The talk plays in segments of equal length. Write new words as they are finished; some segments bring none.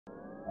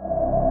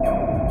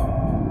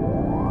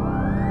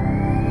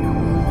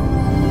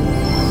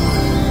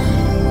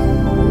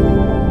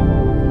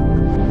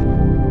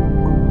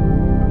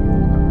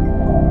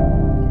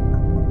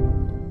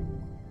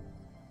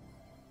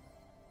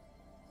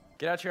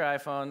Get out your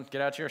iPhone, get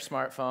out your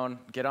smartphone,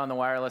 get on the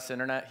wireless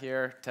internet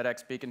here,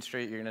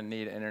 TEDxBeaconStreet. You're going to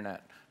need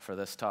internet for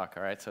this talk,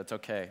 all right? So it's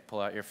okay.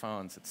 Pull out your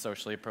phones. It's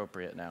socially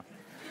appropriate now.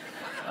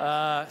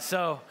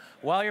 So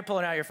while you're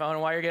pulling out your phone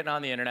and while you're getting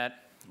on the internet,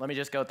 let me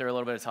just go through a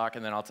little bit of talk,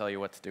 and then I'll tell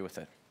you what to do with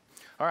it.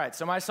 All right,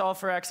 so my solve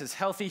for X is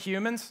healthy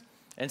humans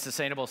and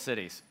sustainable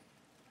cities.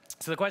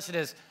 So the question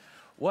is,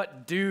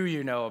 what do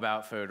you know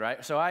about food,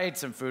 right? So I ate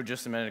some food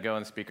just a minute ago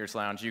in the speaker's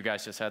lounge. You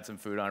guys just had some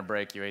food on a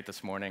break. You ate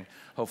this morning.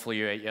 Hopefully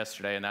you ate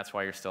yesterday, and that's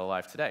why you're still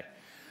alive today.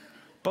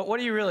 But what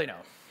do you really know?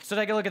 So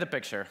take a look at the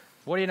picture.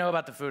 What do you know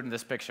about the food in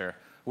this picture?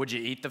 Would you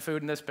eat the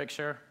food in this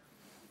picture?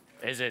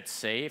 Is it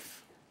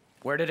safe?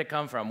 Where did it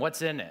come from?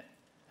 What's in it?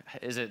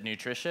 Is it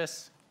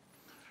nutritious?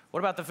 What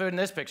about the food in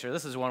this picture?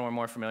 This is one we're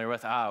more familiar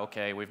with.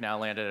 Okay, we've now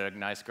landed at a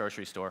nice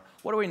grocery store.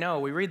 What do we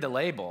know? We read the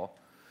label.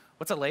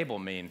 What's a label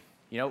mean?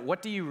 You know,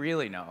 what do you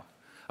really know?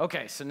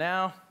 Okay, so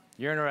now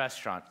you're in a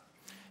restaurant.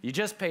 You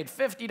just paid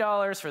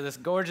 $50 for this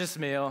gorgeous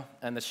meal,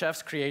 and the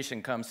chef's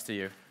creation comes to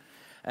you.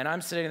 And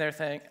I'm sitting there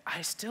thinking,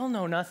 I still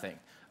know nothing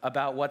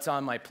about what's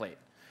on my plate.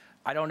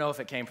 I don't know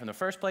if it came from the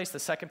first place, the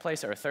second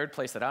place, or a third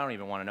place that I don't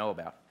even want to know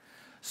about.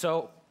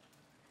 So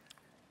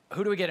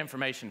who do we get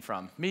information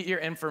from? Meet your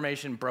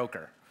information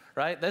broker,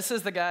 right? This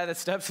is the guy that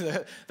steps,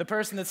 the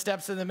person that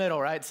steps in the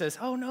middle, right? Says,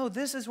 oh no,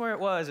 this is where it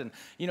was. And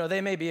you know,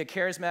 they may be a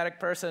charismatic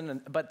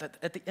person, but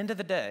at the end of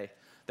the day,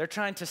 they're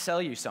trying to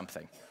sell you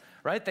something,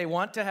 right? They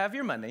want to have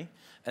your money,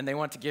 and they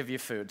want to give you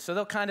food. So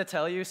they'll kind of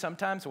tell you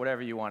sometimes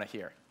whatever you want to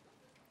hear.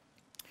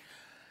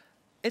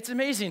 It's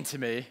amazing to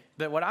me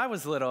that when I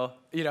was little,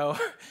 you know,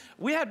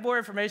 we had more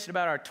information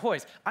about our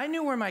toys. I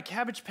knew where my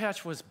Cabbage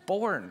Patch was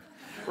born,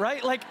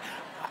 right? Like,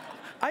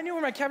 I knew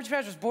where my Cabbage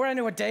Patch was born. I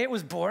knew what day it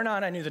was born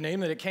on. I knew the name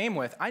that it came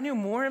with. I knew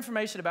more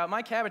information about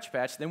my Cabbage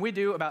Patch than we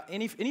do about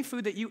any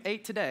food that you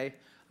ate today.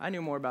 I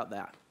knew more about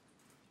that.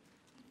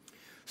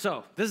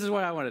 So this is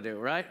what I want to do,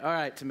 right? All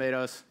right,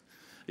 tomatoes,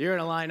 you're in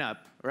a lineup,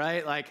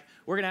 right? Like,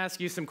 we're going to ask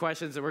you some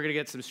questions, and we're going to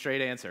get some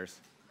straight answers,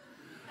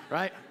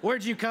 right?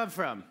 Where'd you come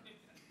from?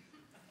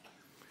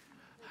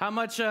 How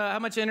much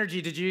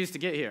energy did you use to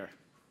get here?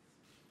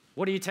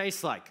 What do you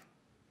taste like?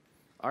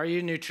 Are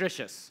you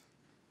nutritious?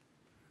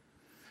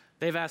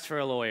 They've asked for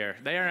a lawyer.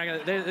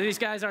 These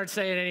guys aren't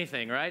saying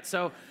anything, right?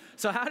 So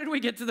how did we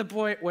get to the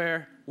point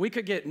where we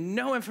could get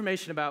no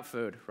information about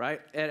food, right,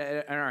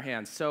 in our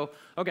hands? So,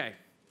 okay,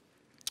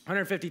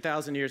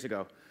 150,000 years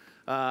ago,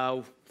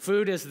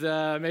 food is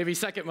the maybe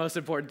second most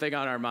important thing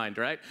on our mind,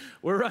 right?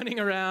 We're running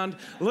around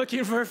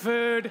looking for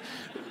food,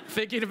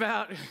 thinking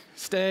about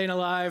staying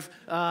alive,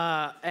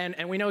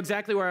 and we know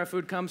exactly where our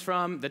food comes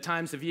from, the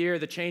times of year,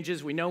 the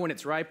changes. We know when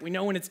it's ripe. We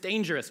know when it's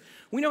dangerous.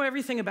 We know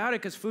everything about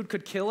it because food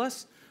could kill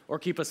us or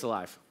keep us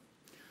alive.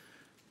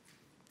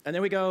 And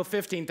then we go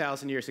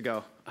 15,000 years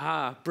ago.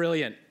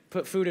 Brilliant.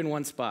 Put food in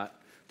one spot.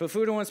 Put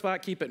food in one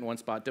spot, keep it in one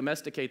spot.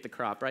 Domesticate the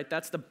crop, right?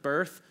 That's the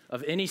birth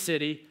of any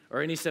city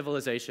or any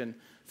civilization.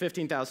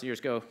 15,000 years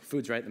ago,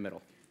 food's right in the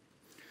middle.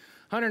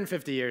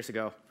 150 years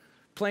ago,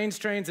 planes,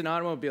 trains, and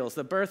automobiles,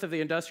 the birth of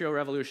the Industrial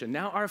Revolution.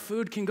 Now our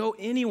food can go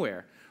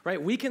anywhere,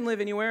 right? We can live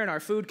anywhere, and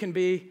our food can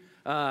be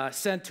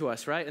sent to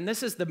us, right? And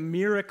this is the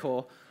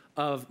miracle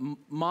of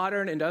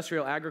modern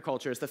industrial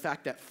agriculture, is the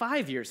fact that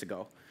 5 years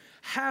ago,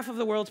 half of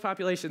the world's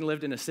population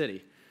lived in a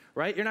city,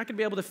 right? You're not going to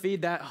be able to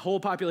feed that whole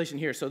population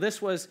here. So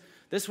this was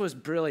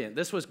brilliant.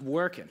 This was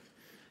working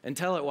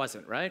until it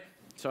wasn't, right?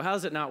 So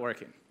how's it not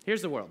working?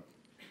 Here's the world.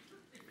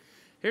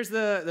 Here's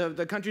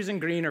the countries in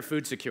green are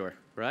food secure,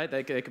 right?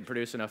 They can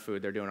produce enough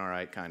food. They're doing all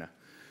right, kind of.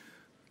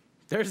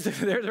 There's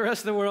the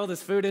rest of the world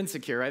is food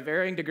insecure, right?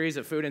 Varying degrees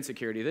of food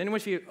insecurity. Then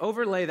if you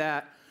overlay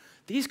that,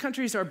 these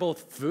countries are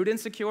both food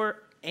insecure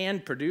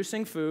and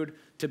producing food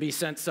to be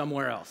sent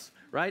somewhere else,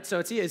 right? So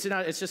it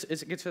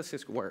gets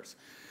just worse.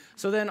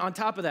 So then on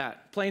top of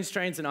that, planes,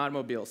 trains, and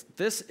automobiles.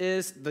 This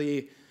is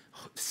the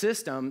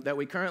system that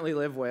we currently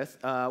live with,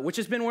 which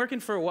has been working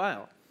for a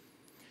while.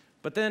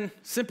 But then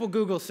simple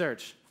Google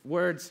search,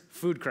 words,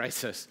 food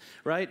crisis,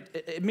 right?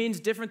 It means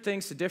different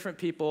things to different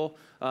people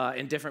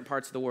in different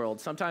parts of the world.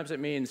 Sometimes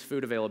it means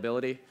food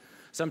availability.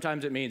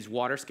 Sometimes it means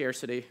water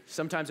scarcity.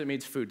 Sometimes it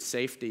means food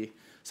safety.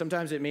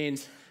 Sometimes it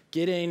means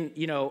getting,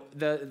 you know,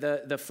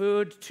 the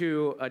food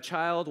to a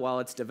child while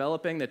it's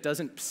developing that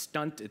doesn't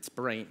stunt its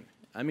brain.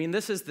 I mean,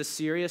 this is the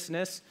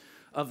seriousness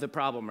of the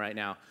problem right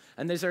now.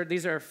 And these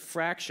are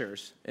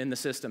fractures in the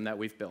system that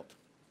we've built.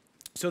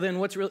 So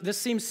then this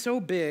seems so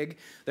big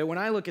that when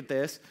I look at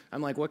this,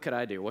 I'm like, what could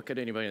I do? What could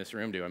anybody in this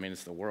room do? I mean,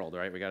 it's the world,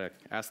 right? We got to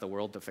ask the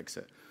world to fix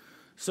it.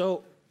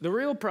 So the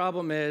real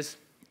problem is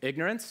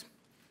ignorance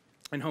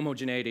and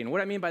homogeneity. And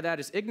what I mean by that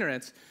is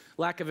ignorance,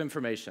 lack of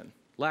information,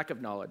 lack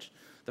of knowledge.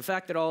 The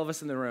fact that all of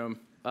us in the room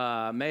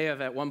may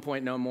have at one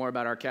point known more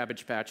about our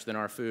Cabbage Patch than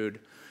our food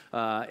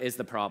is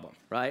the problem,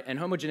 right? And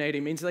homogeneity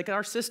means like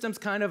our system's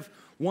kind of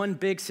one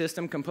big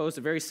system composed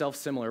of very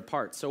self-similar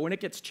parts. So when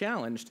it gets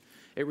challenged,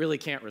 it really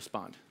can't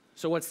respond.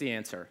 So what's the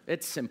answer?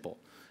 It's simple.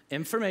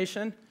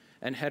 Information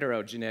and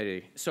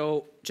heterogeneity.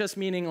 So just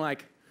meaning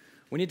like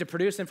We need to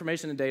produce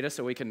information and data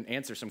so we can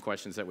answer some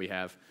questions that we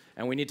have.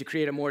 And we need to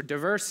create a more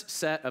diverse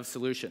set of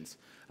solutions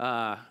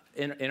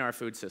in our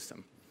food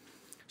system.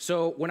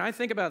 So when I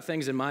think about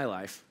things in my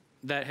life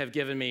that have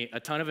given me a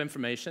ton of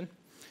information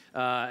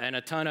and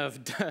a ton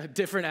of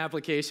different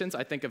applications,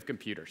 I think of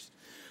computers.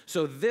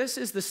 So this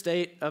is the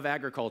state of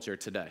agriculture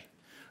today,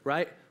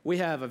 right? We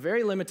have a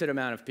very limited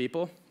amount of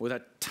people with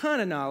a ton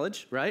of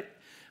knowledge, right?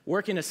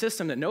 Working a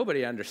system that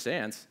nobody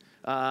understands.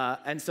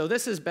 And so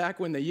this is back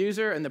when the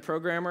user and the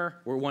programmer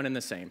were one and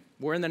the same.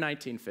 We're in the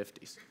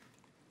 1950s.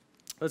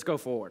 Let's go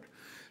forward.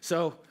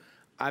 So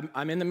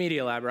I'm in the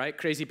media lab, right?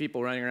 Crazy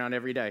people running around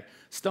every day.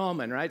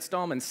 Stallman, right?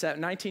 Stallman,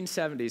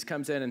 1970s,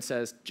 comes in and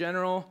says,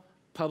 general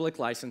public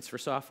license for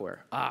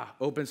software.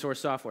 Open source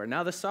software.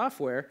 Now the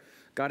software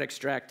got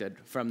extracted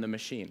from the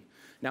machine.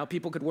 Now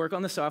people could work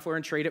on the software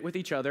and trade it with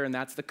each other, and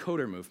that's the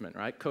coder movement,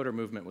 right? Coder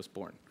movement was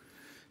born.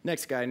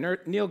 Next guy,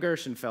 Neil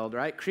Gershenfeld,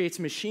 right? Creates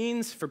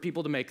machines for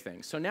people to make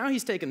things. So now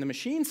he's taken the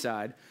machine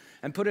side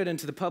and put it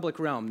into the public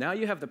realm. Now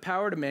you have the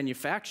power to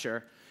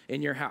manufacture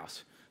in your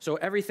house. So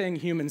everything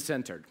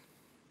human-centered.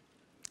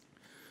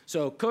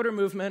 So coder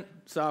movement,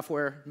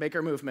 software,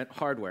 maker movement,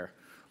 hardware.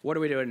 What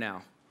are we doing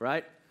now,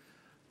 right?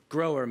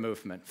 Grower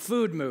movement,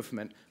 food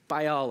movement,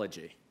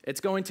 biology. It's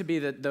going to be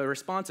the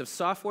response of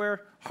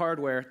software,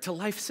 hardware to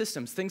life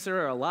systems, things that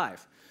are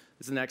alive.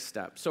 Is the next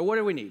step. So what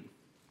do we need?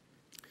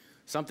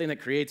 Something that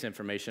creates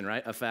information,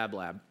 right? A fab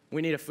lab.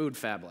 We need a food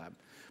fab lab.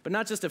 But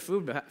not just a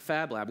food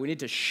fab lab. We need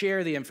to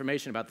share the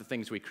information about the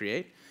things we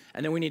create,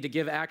 and then we need to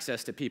give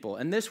access to people.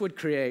 And this would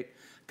create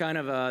kind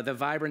of the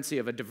vibrancy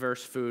of a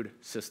diverse food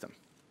system.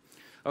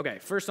 Okay,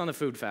 first on the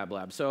food fab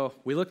lab. So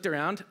we looked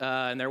around,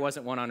 and there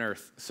wasn't one on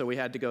Earth, so we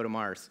had to go to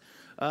Mars.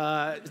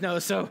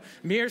 So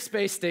Mir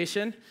Space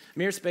Station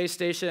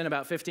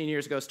about 15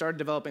 years ago started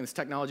developing this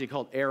technology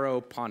called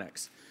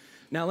aeroponics.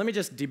 Now, let me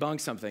just debunk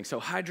something. So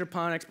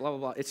hydroponics, blah, blah,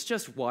 blah, it's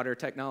just water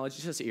technology,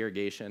 it's just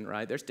irrigation,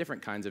 right? There's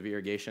different kinds of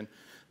irrigation.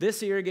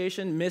 This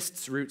irrigation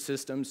mists root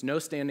systems, no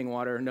standing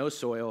water, no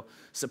soil,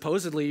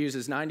 supposedly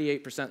uses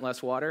 98%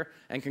 less water,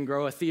 and can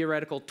grow a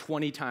theoretical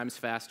 20 times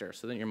faster.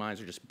 So then your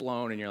minds are just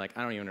blown, and you're like,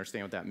 I don't even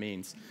understand what that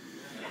means.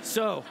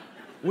 So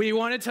we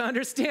wanted to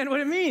understand what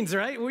it means,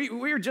 right? We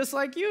were just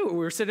like you. We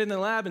were sitting in the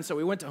lab, and so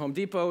we went to Home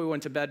Depot, we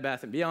went to Bed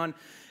Bath & Beyond,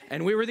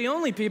 and we were the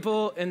only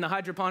people in the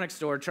hydroponics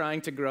store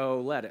trying to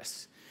grow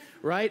lettuce,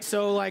 right?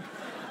 So like,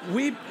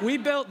 we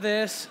built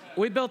this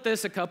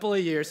a couple of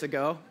years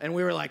ago, and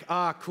we were like,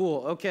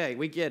 cool, okay,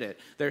 we get it.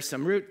 There's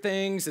some root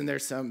things, and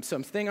there's some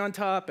thing on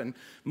top, and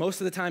most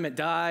of the time it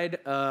died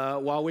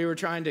while we were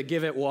trying to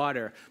give it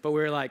water. But we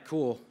were like,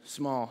 cool,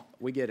 small,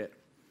 we get it.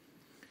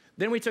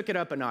 Then we took it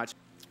up a notch.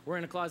 We're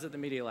in a closet at the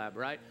Media Lab,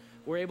 right?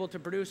 We're able to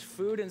produce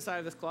food inside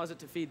of this closet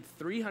to feed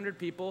 300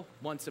 people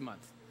once a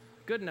month.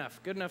 Good enough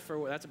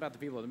for, that's about the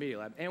people of the Media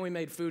Lab. And we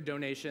made food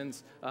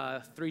donations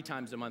 3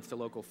 times a month to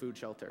local food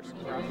shelters.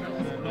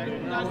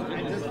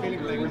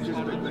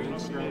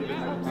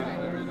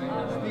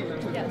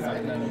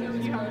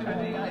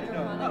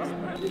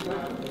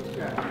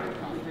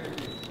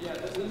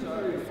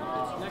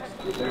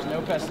 There's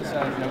no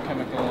pesticides, no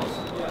chemicals,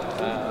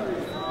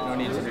 no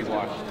need to be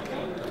washed.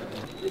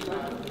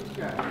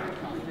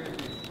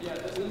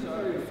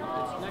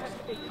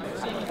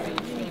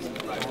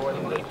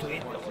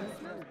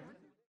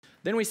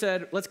 Then we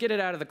said, let's get it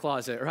out of the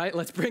closet, right?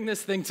 Let's bring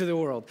this thing to the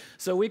world.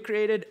 So we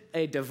created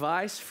a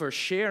device for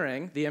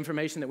sharing the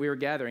information that we were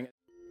gathering.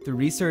 Through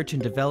research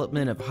and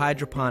development of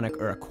hydroponic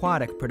or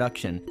aquatic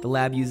production, the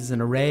lab uses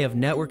an array of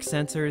network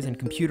sensors and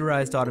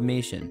computerized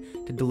automation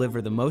to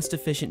deliver the most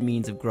efficient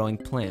means of growing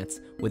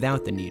plants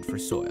without the need for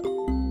soil.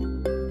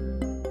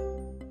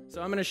 So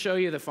I'm going to show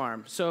you the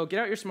farm. So get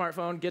out your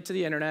smartphone, get to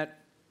the internet,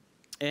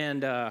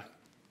 and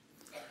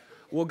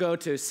we'll go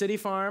to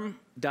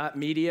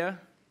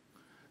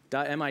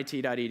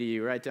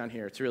cityfarm.media.mit.edu right down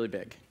here. It's really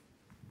big.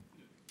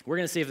 We're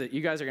going to see if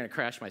you guys are going to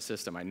crash my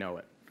system. I know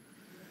it.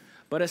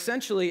 But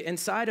essentially,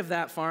 inside of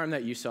that farm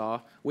that you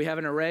saw, we have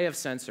an array of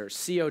sensors: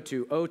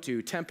 CO2,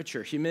 O2,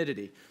 temperature,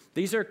 humidity.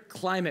 These are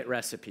climate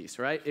recipes,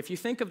 right? If you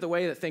think of the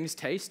way that things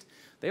taste,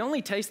 they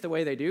only taste the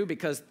way they do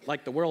because,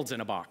 like, the world's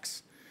in a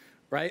box,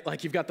 right?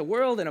 Like, you've got the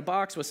world in a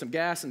box with some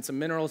gas and some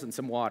minerals and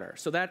some water.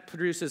 So that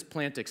produces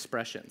plant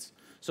expressions.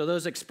 So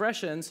those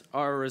expressions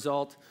are a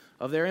result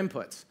of their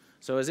inputs.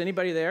 So is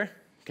anybody there?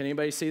 Can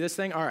anybody see this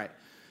thing? All right.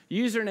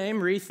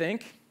 Username,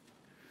 rethink.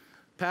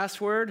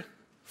 Password,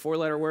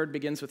 4-letter word,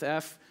 begins with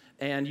F,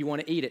 and you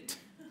want to eat it,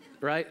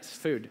 right? It's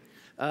food.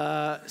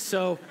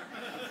 So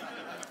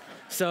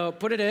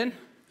put it in,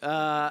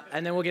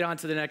 and then we'll get on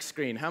to the next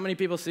screen. How many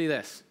people see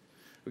this?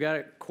 We got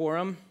a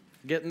quorum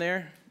getting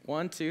there?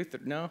 1, 2, 3,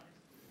 no?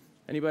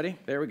 Anybody?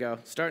 There we go.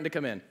 Starting to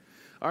come in.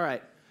 All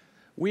right.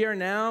 We are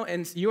now,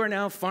 and you are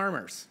now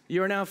farmers.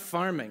 You are now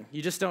farming.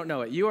 You just don't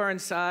know it. You are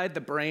inside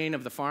the brain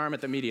of the farm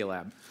at the Media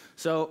Lab.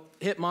 So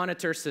hit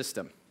monitor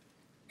system.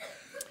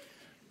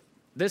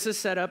 this is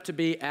set up to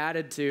be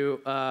added to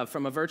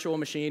from a virtual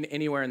machine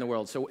anywhere in the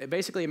world. So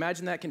basically,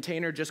 imagine that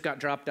container just got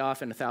dropped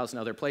off in 1,000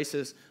 other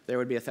places. There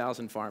would be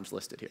 1,000 farms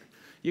listed here.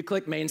 You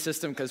click main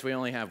system because we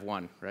only have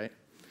one, right?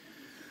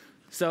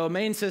 So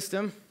main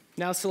system,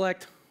 now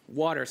select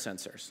water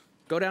sensors.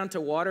 Go down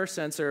to water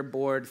sensor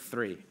board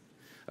 3.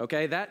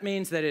 Okay, that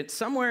means that it's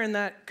somewhere in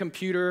that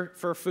computer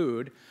for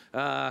food,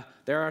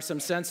 there are some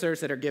sensors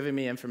that are giving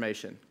me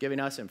information, giving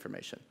us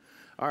information.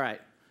 All right,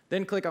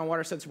 then click on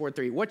water sensor board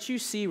 3. What you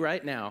see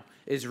right now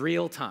is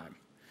real time.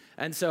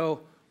 And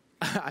so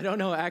I don't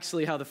know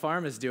actually how the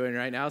farm is doing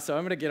right now, so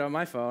I'm gonna get on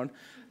my phone,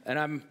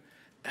 and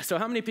so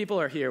how many people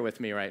are here with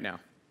me right now?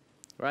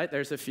 Right,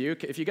 there's a few.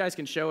 If you guys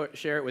can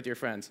share it with your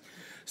friends.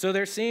 So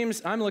there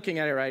seems, I'm looking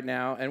at it right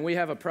now, and we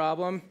have a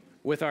problem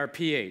with our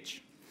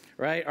pH.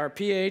 Right? Our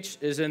pH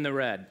is in the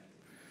red.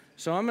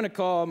 So I'm going to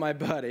call my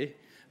buddy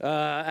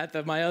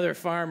my other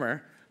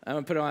farmer. I'm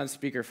going to put him on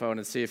speakerphone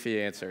and see if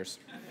he answers.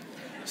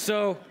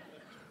 So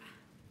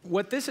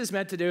what this is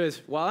meant to do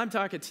is, while I'm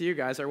talking to you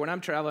guys, or when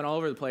I'm traveling all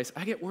over the place,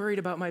 I get worried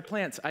about my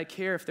plants. I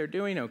care if they're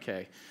doing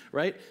okay,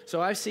 right?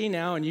 So I see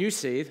now, and you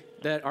see,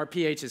 that our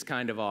pH is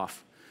kind of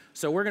off.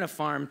 So we're going to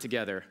farm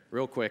together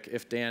real quick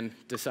if Dan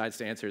decides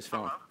to answer his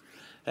phone. Hello.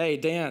 Hey,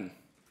 Dan.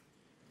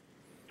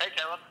 Hey,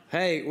 Caleb.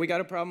 Hey, we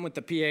got a problem with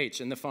the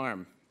pH in the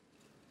farm.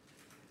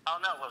 Oh,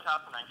 no, what's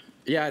happening?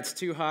 Yeah, it's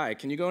too high.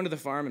 Can you go into the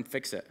farm and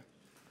fix it?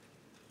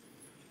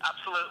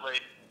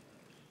 Absolutely.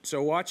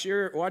 So watch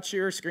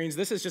your screens.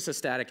 This is just a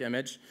static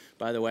image,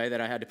 by the way,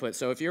 that I had to put.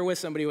 So if you're with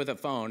somebody with a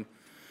phone,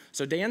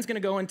 so Dan's going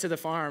to go into the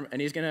farm,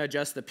 and he's going to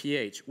adjust the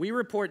pH. We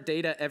report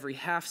data every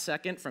half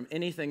second from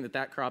anything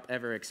that crop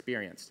ever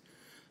experienced.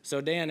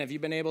 So Dan, have you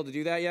been able to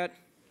do that yet?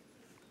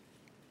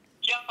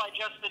 Yep, I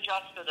just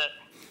adjusted it.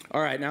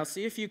 All right, now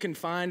see if you can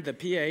find the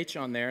pH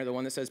on there, the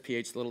one that says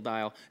pH, the little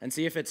dial, and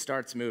see if it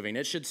starts moving.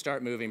 It should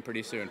start moving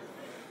pretty soon.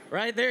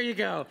 Right, there you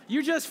go.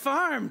 You just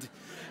farmed.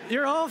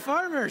 You're all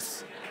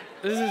farmers.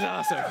 This is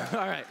awesome.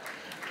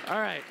 All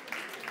right.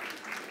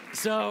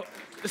 So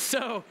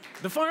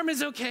the farm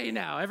is okay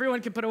now.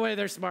 Everyone can put away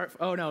their smartphone.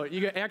 Oh, no,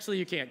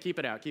 you can't. Keep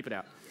it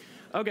out.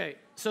 Okay,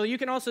 so you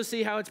can also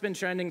see how it's been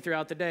trending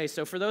throughout the day.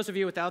 So for those of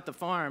you without the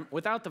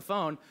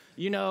phone,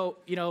 you know,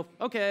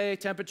 okay,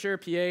 temperature,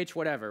 pH,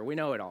 whatever. We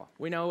know it all.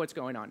 We know what's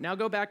going on. Now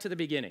go back to the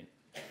beginning,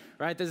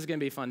 right? This is going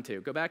to be fun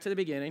too. Go back to the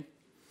beginning,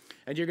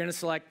 and you're going to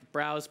select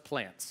Browse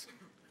Plants,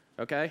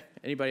 okay?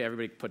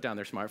 Everybody put down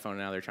their smartphone, and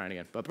now they're trying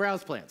again. But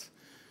Browse Plants.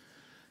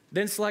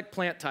 Then select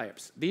Plant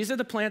Types. These are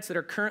the plants that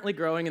are currently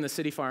growing in the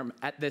CityFARM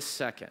at this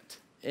second.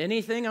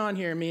 Anything on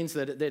here means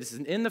that it's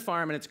in the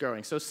farm and it's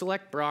growing. So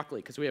select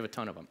broccoli, because we have a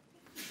ton of them.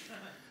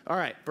 All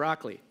right,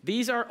 broccoli.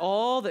 These are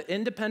all the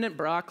independent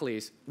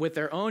broccolis with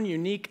their own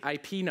unique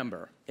IP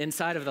number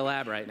inside of the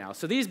lab right now.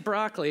 So these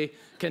broccoli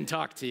can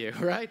talk to you,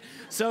 right?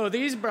 So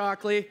these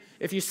broccoli,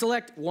 if you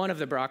select one of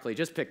the broccoli,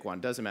 just pick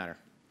one, doesn't matter.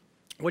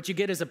 What you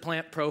get is a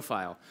plant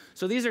profile.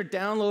 So these are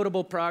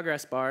downloadable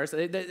progress bars.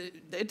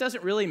 It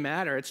doesn't really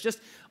matter. It's just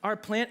our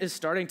plant is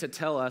starting to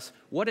tell us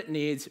what it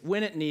needs,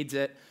 when it needs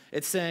it.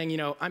 It's saying,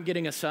 I'm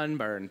getting a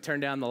sunburn, turn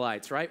down the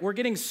lights, right? We're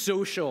getting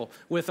social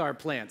with our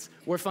plants.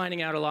 We're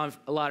finding out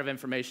a lot of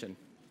information.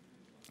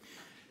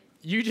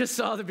 You just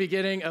saw the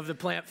beginning of the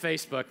plant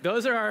Facebook.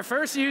 Those are our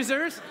first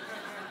users.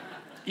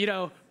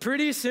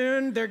 Pretty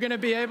soon they're going to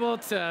be able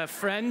to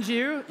friend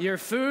you. Your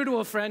food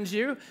will friend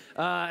you,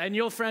 and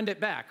you'll friend it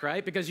back,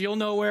 right? Because you'll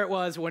know where it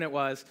was, when it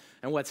was,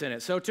 and what's in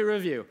it. So to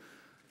review,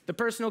 the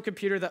personal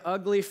computer, the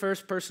ugly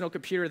first personal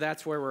computer,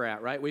 that's where we're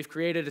at, right? We've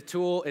created a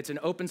tool. It's an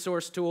open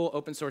source tool,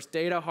 open source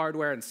data,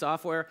 hardware, and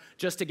software,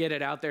 just to get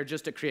it out there,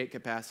 just to create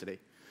capacity.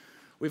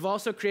 We've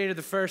also created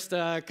the first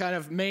kind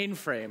of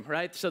mainframe,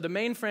 right? So the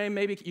mainframe,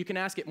 maybe you can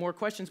ask it more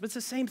questions, but it's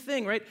the same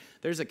thing, right?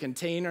 There's a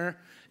container.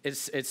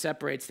 It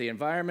separates the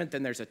environment.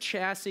 Then there's a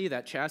chassis.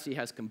 That chassis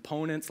has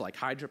components like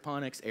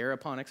hydroponics,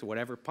 aeroponics,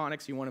 whatever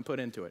ponics you want to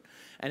put into it.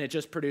 And it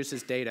just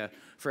produces data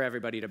for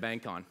everybody to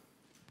bank on.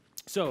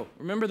 So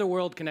remember the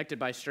world connected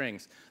by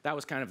strings. That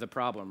was kind of the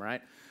problem,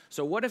 right?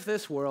 So what if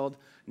this world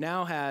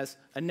now has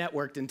a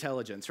networked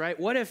intelligence, right?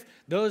 What if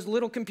those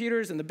little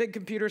computers and the big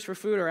computers for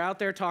food are out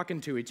there talking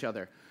to each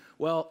other?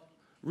 Well,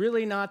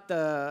 really not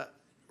that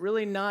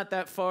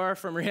far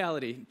from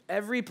reality.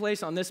 Every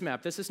place on this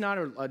map, this is not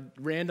a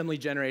randomly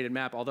generated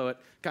map, although it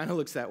kind of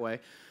looks that way.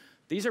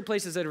 These are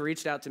places that have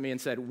reached out to me and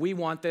said, we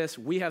want this,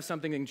 we have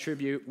something to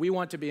contribute, we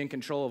want to be in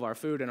control of our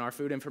food and our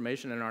food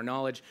information and our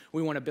knowledge,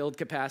 we want to build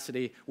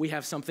capacity, we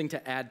have something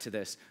to add to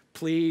this.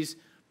 Please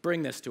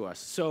bring this to us.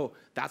 So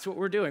that's what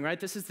we're doing, right?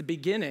 This is the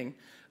beginning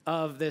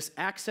of this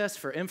access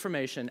for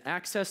information,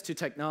 access to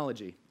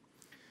technology.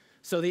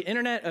 So the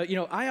internet,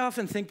 I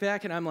often think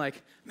back and I'm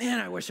like, man,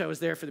 I wish I was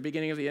there for the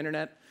beginning of the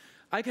internet.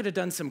 I could have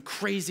done some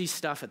crazy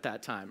stuff at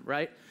that time,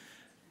 right?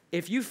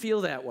 If you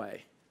feel that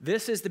way,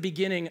 this is the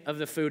beginning of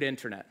the food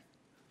internet,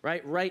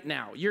 right? Right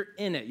now, you're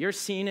in it, you're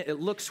seeing it. It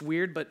looks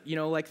weird, but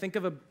think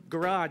of a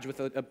garage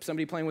with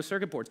somebody playing with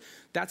circuit boards.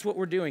 That's what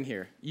we're doing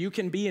here. You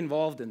can be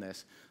involved in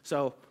this.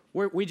 So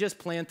we just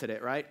planted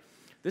it, right?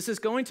 This is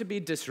going to be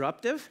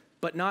disruptive,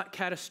 but not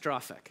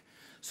catastrophic.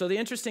 So the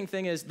interesting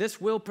thing is this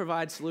will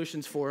provide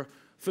solutions for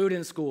food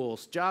in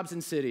schools, jobs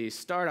in cities,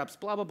 startups,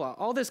 blah, blah, blah,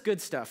 all this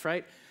good stuff,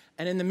 right?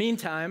 And in the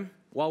meantime,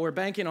 while we're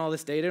banking all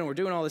this data and we're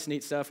doing all this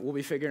neat stuff, we'll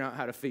be figuring out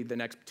how to feed the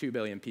next 2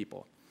 billion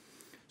people.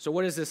 So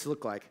what does this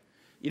look like?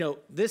 You know,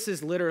 this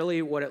is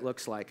literally what it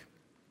looks like.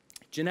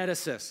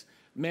 Geneticists,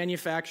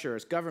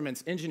 manufacturers,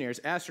 governments, engineers,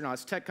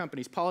 astronauts, tech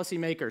companies,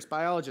 policymakers,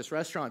 biologists,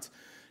 restaurants,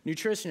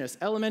 nutritionists,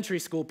 elementary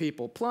school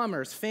people,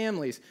 plumbers,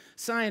 families,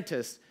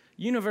 scientists,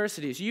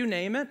 universities, you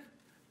name it,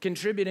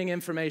 contributing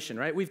information,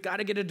 right? We've got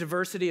to get a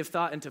diversity of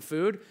thought into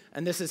food,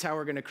 and this is how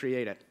we're going to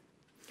create it.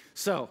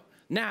 So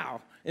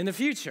now, in the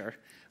future,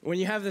 when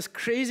you have this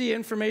crazy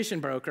information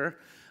broker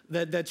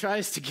that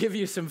tries to give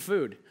you some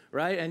food,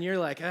 right? And you're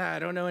like, I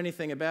don't know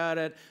anything about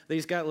it.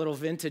 These got little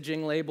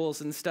vintaging labels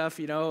and stuff,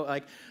 you know?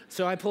 Like,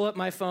 so I pull up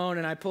my phone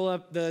and I pull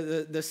up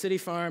the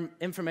CityFARM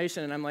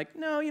information and I'm like,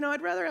 no, you know,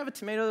 I'd rather have a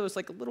tomato that was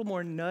like a little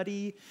more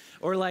nutty,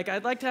 or like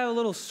I'd like to have a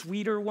little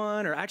sweeter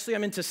one, or actually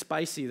I'm into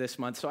spicy this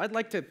month, so I'd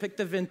like to pick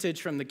the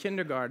vintage from the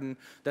kindergarten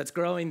that's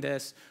growing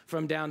this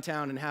from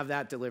downtown and have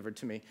that delivered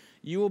to me.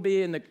 You will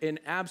be in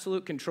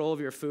absolute control of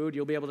your food.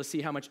 You'll be able to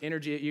see how much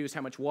energy it used,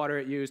 how much water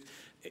it used,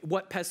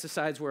 what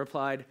pesticides were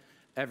applied,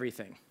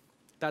 everything.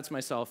 That's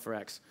my solve for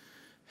X.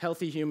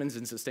 Healthy humans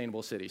in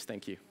sustainable cities.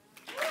 Thank you.